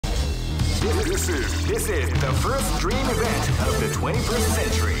This is the first dream event of the 21st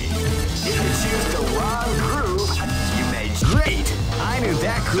century. If you choose the wrong groove, you made great. I knew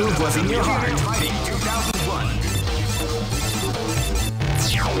that groove was in your heart. Fighting 2001.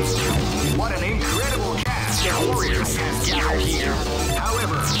 What an incredible cast of warriors has gathered here.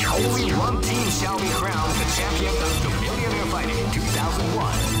 However, only one team shall be crowned the champion of the Millionaire Fighting 2001.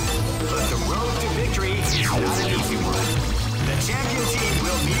 But the road to victory is not an easy one. The champion team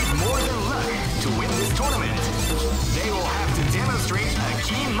will need more than luck to win this tournament. They will have to demonstrate a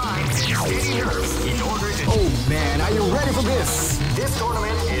keen mind and steady nerves in order to... Oh man, are you ready for this? This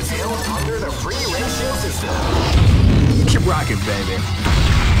tournament is held under the free ratio system. Keep rocking, baby.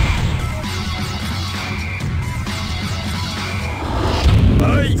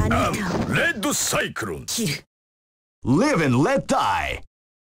 I am Red Cyclone. Live and let die.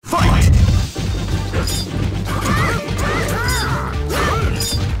 Fight!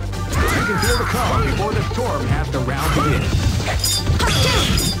 You can feel the calm before the storm has the round begin.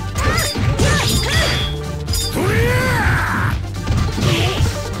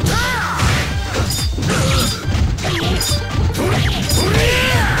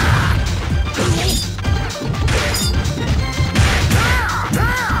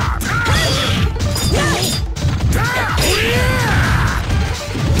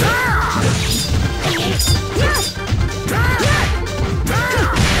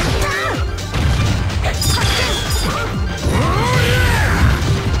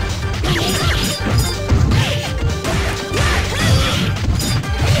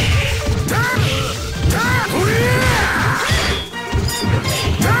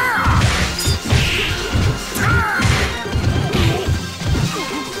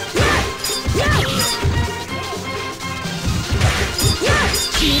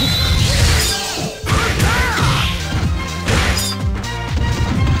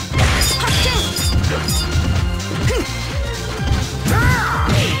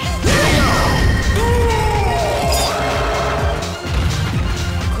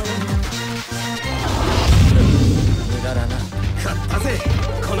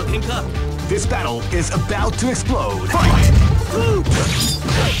 This battle is about to explode. Fight!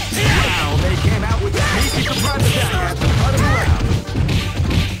 Wow, they came out with a sneaky surprise attack at the start of the round.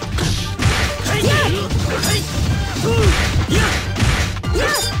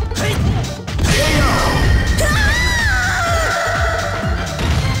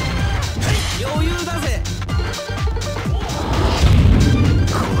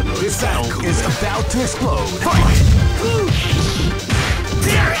 This battle is about to explode. Fight!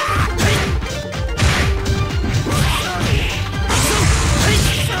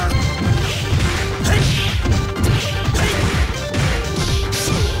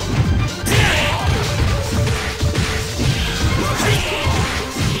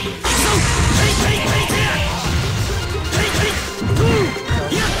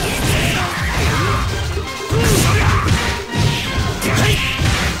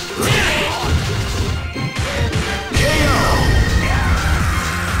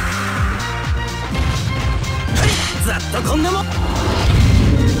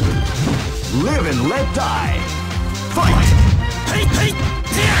 Live and let die. Fight!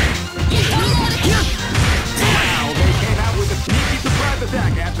 Wow, they came out with a sneaky surprise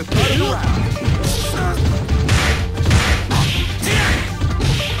attack at the start of the round.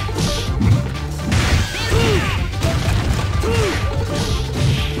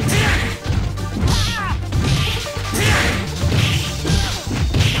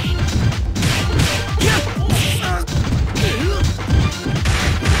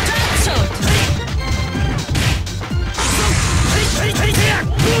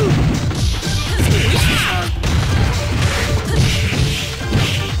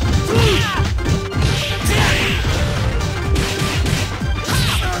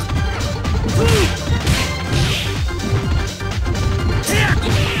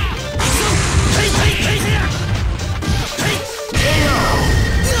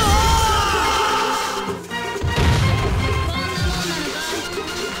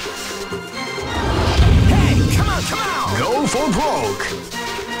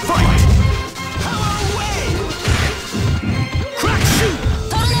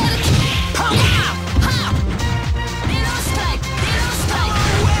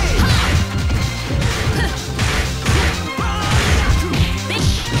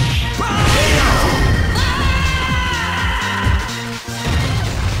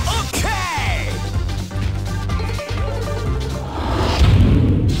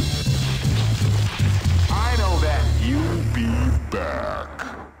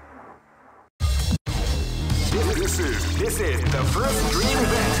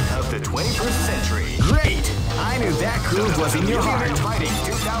 that groove was in your heart. Fighting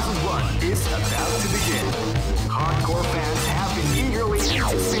 2001 is about to begin. Hardcore fans have been eagerly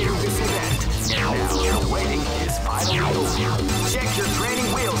anticipating this event. And now the waiting is finally over. Check your training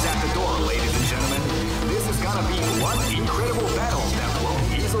wheels at the door, ladies and gentlemen. This is gonna be one incredible battle that won't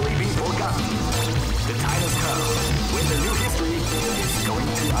easily be forgotten. The time has come when the new history is going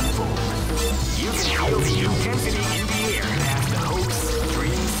to unfold. You can feel the intensity in the air as the hopes,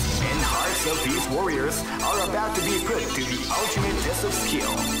 dreams, and hearts of these warriors are about to be put to the ultimate test of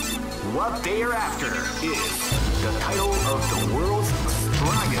skill. What they are after is the title of the world's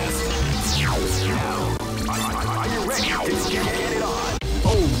strongest. Now, are you ready to get it on?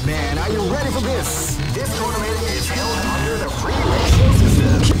 Oh man, are you ready for this? This tournament is held under the free ratio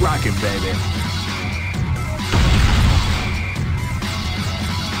system. Keep rocking, baby.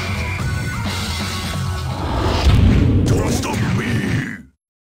 Don't stop me!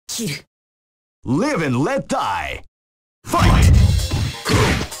 Live and let die. Fight!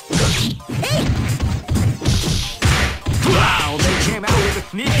 Wow, they came out with a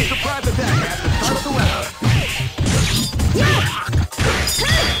sneaky surprise attack at the start of the round.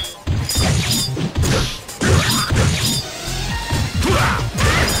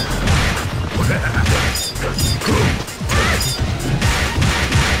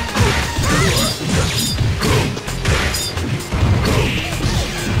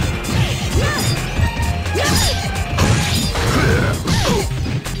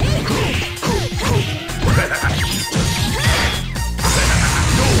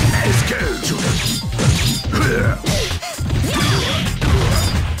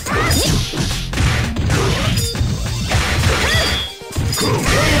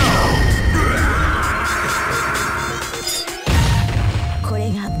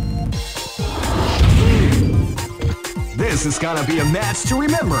 This is gonna be a match to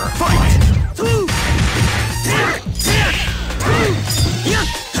remember. Fight!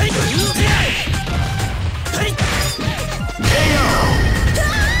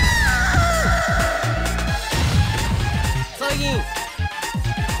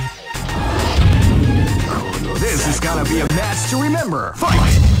 This is gonna be a match to remember.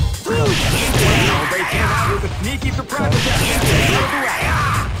 Fight! Well, they came out with a sneaky surprise attack.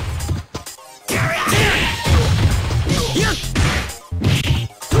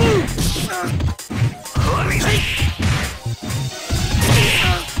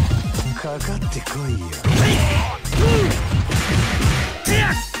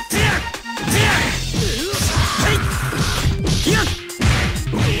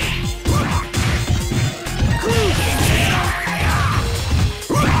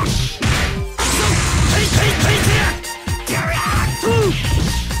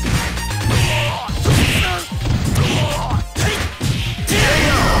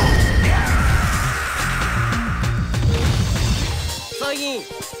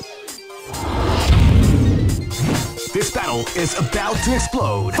 This battle is about to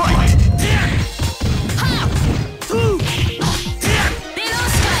explode. Fight!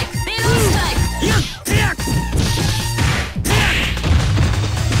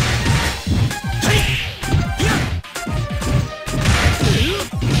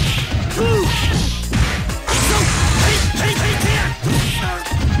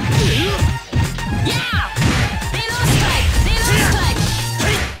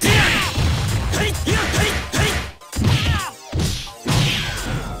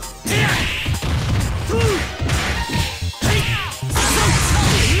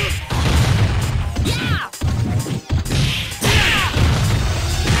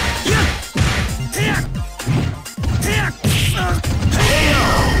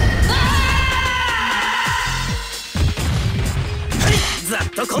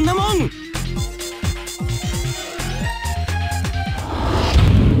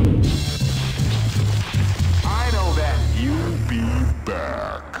 I know that you'll be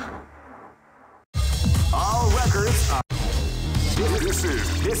back. All records are... This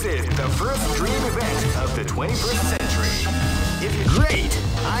is the first dream event of the 21st century. If you're great,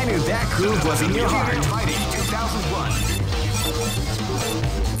 I knew that groove was in your heart. Fighting 2001.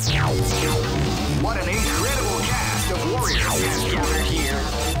 What an incredible cast of warriors has gathered here.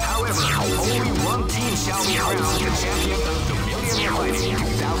 However, only one team shall be crowned the champion of the Millionaire Fighting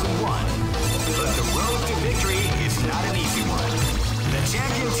 2001. But the road to victory is not an easy one. The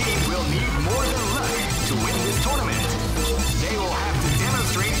champion team will need more than luck to win this tournament. They will have to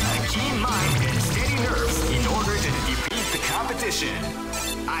demonstrate a keen mind and steady nerves in order to defeat the competition.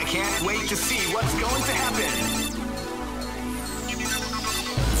 I can't wait to see what's going to happen.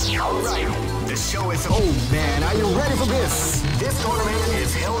 Alright, the show is... Oh man, are you ready for this? This tournament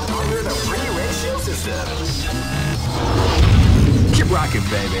is held under the free ratio system. rocking,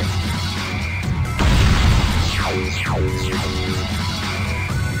 baby.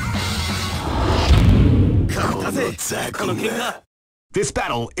 This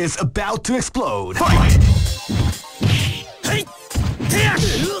battle is about to explode. Fight! Hey!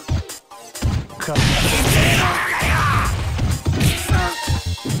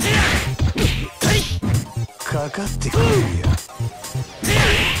 かかってくるよ。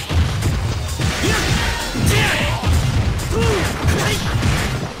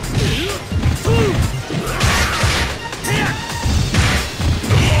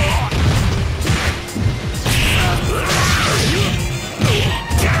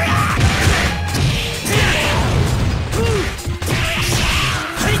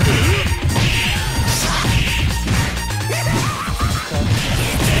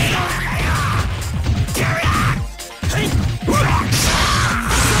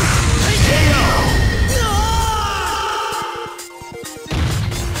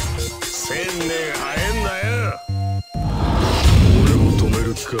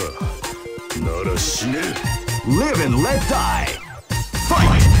Live and let die.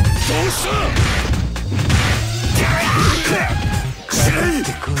 Fight!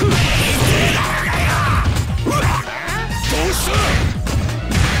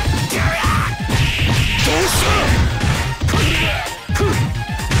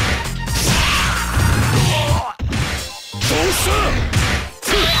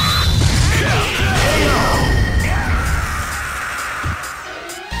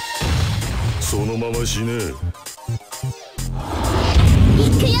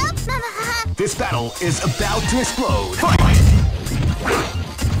 This battle is about to explode. Fight!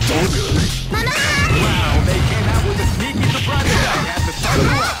 Wow, they came out with a sneaky surprise attack at the start of the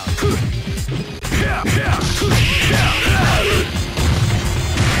round.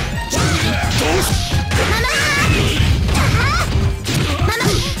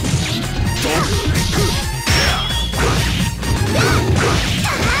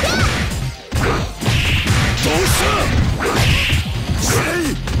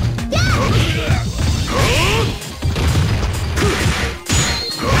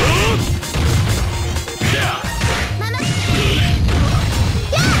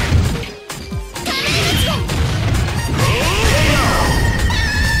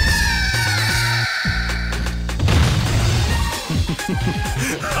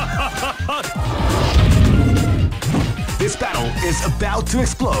 This battle is about to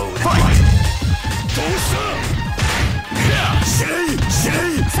explode. Fight!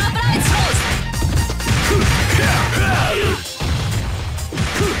 Surprise host!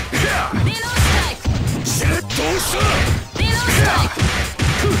 Reload strike! Reload strike!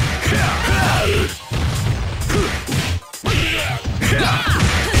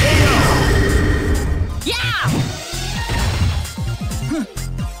 Yeah!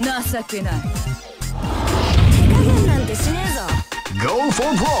 情けない。手加減なんてしねえぞ。Go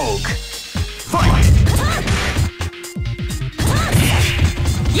for broke. Fight!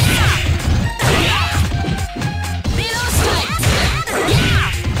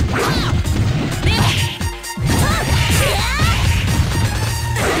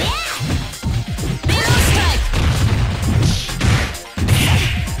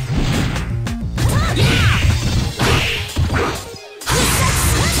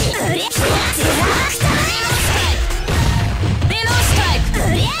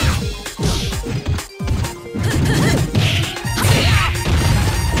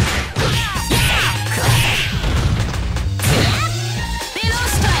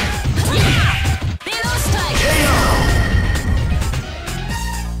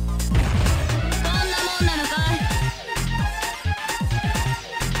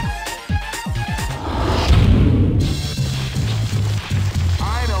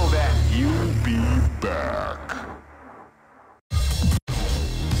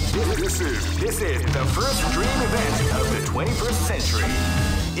 This is the first dream event of the 21st century.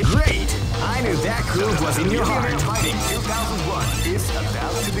 Great! I knew that groove was in your heart. Fighting 2001 is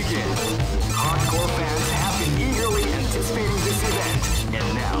about to begin. Hardcore fans have been eagerly anticipating this event, and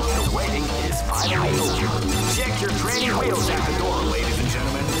now the waiting is finally over. Check your training wheels at the door, ladies and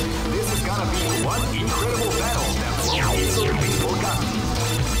gentlemen. This is gonna be one incredible battle that won't easily be forgotten.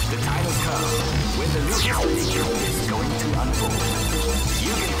 The time has come when the new history is going to unfold.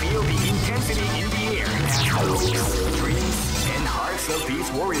 You can feel the intensity in the air as the hopes, dreams, and hearts of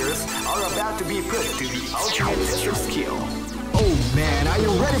these warriors are about to be put to the ultimate test of skill. Oh man, are you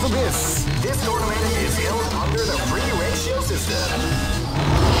ready for this? This tournament is held under the free ratio system.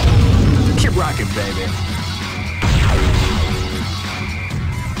 Keep rocking, baby.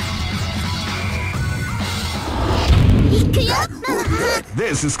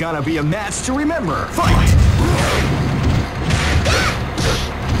 This is gonna be a match to remember. Fight!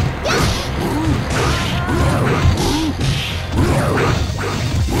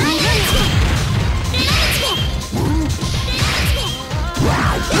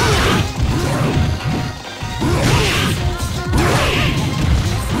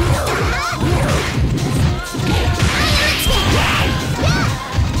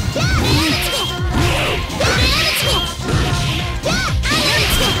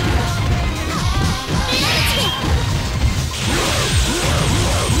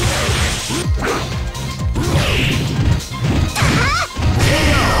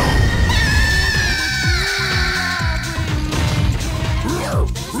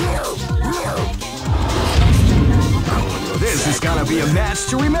 This is gonna be a match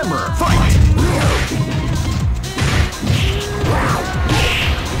to remember. Fight!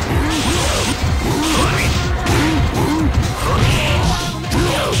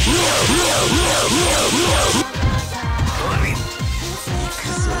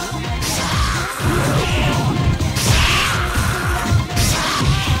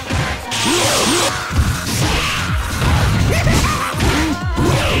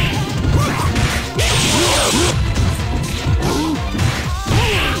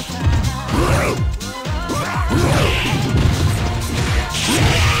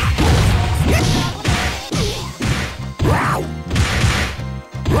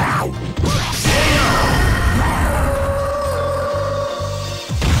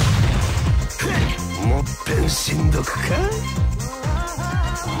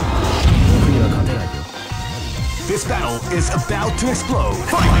 This battle is about to explode.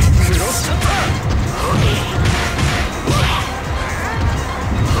 Fight!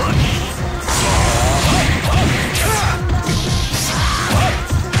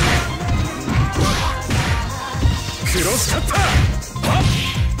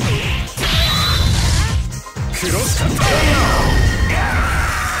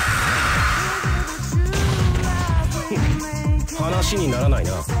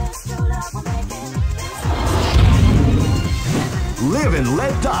 Live and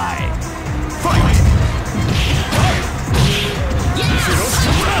let die. Fight!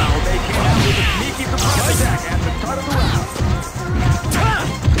 Wow, they came out with a sneaky surprise attack at the start of the round.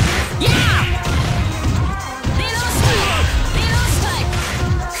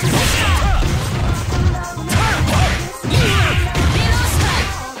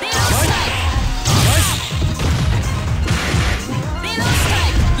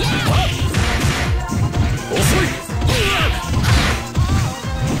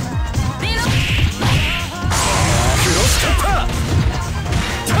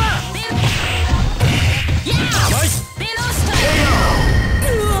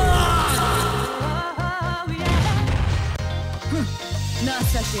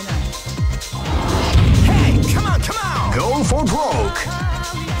 Hey, come on, come on! Go for broke!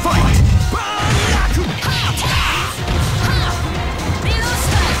 Fight!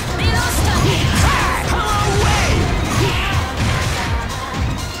 Power wave!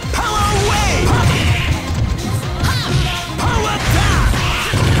 Power wave! Power attack!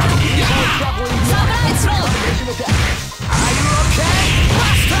 Are you okay?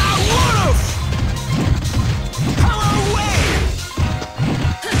 Master Wolf! Power wave!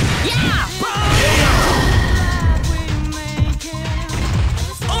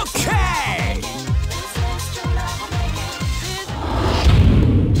 Okay!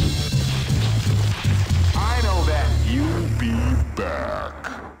 I know that you'll be back.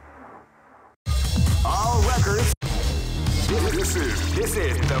 All records. This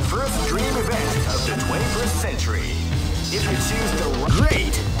is the first dream event of the 21st century. If you choose the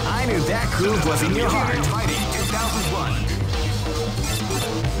great, I knew that groove was in your heart. Fighting 2001.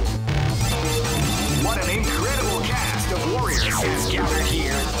 What an incredible cast of warriors has gathered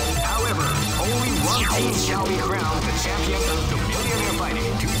here. However, only one team shall be crowned the champion of the Millionaire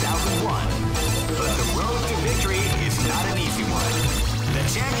Fighting 2001. But the road to victory is not an easy one. The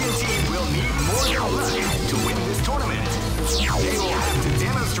champion team will need more than luck to win this tournament. They will have to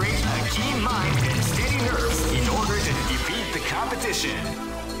demonstrate a keen mind and steady nerves in order to defeat the competition.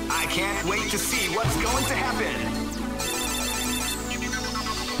 I can't wait to see what's going to happen.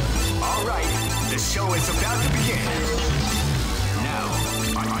 All right, the show is about to begin. Now,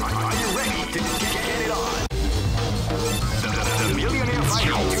 are you ready to get it on? The Millionaire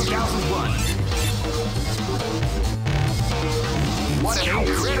Fighting 2001. What an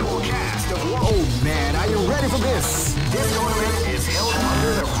incredible cast of warriors. Oh man, are you ready for this? This tournament is held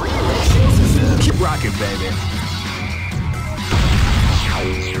under the free ratio system. Keep rocking, baby.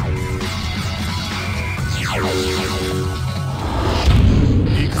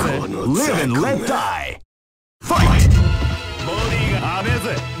 and let die. Fight! ボディが甘え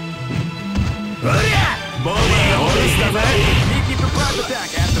ぜ。ボディが落としたぜ。Sneaky surprise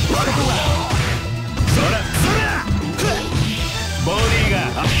attack at the start of the round. そらそら。ボディが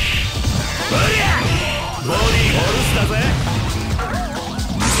ボディ落としたぜ。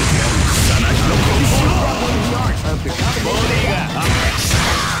見せてやる草薙のコンボ。ボディがボ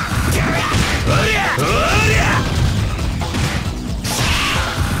ディボディ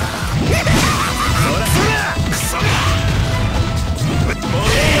そらそら。クソがボ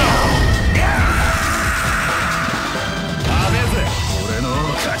ディダメぜ。俺の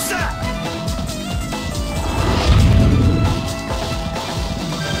勝ちだ。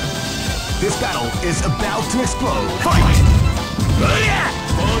This battle is about to explode. Fight!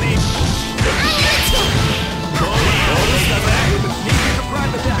 Body! With a sneaky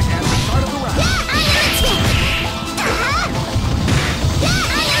surprise attack at the start of the round.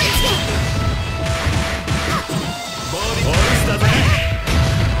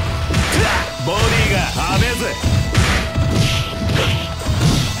 Body がはめず。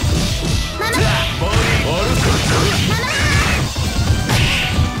ボディオルス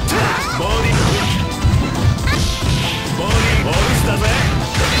ボディオルスだぜ。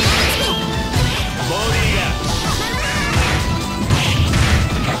ボディが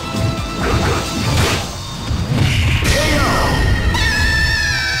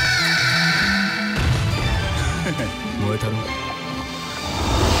燃えたろ。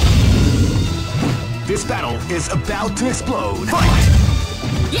This battle is about to explode. Fight!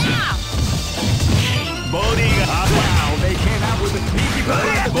 Yeah! ボディが Wow, they came out with a sneaky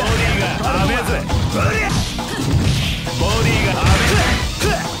surprise ボデ attack ィ at が the start は of め the ず。 round. ボディがはめず。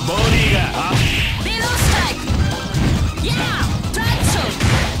ボディがベロスタイク Yeah! トラックショー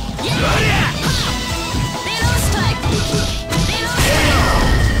Yeah! ベロスタイクベロスタイ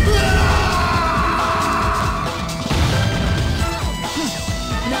ク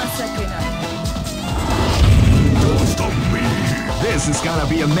情けない Don't stop me. This is gonna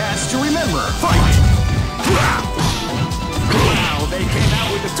be a match to remember. Fight! Wow, they came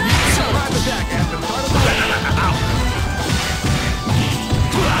out with a sneaky surprise attack at the start of the round.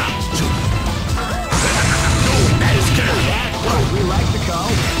 That's what we like to call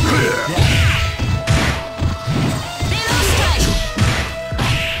death.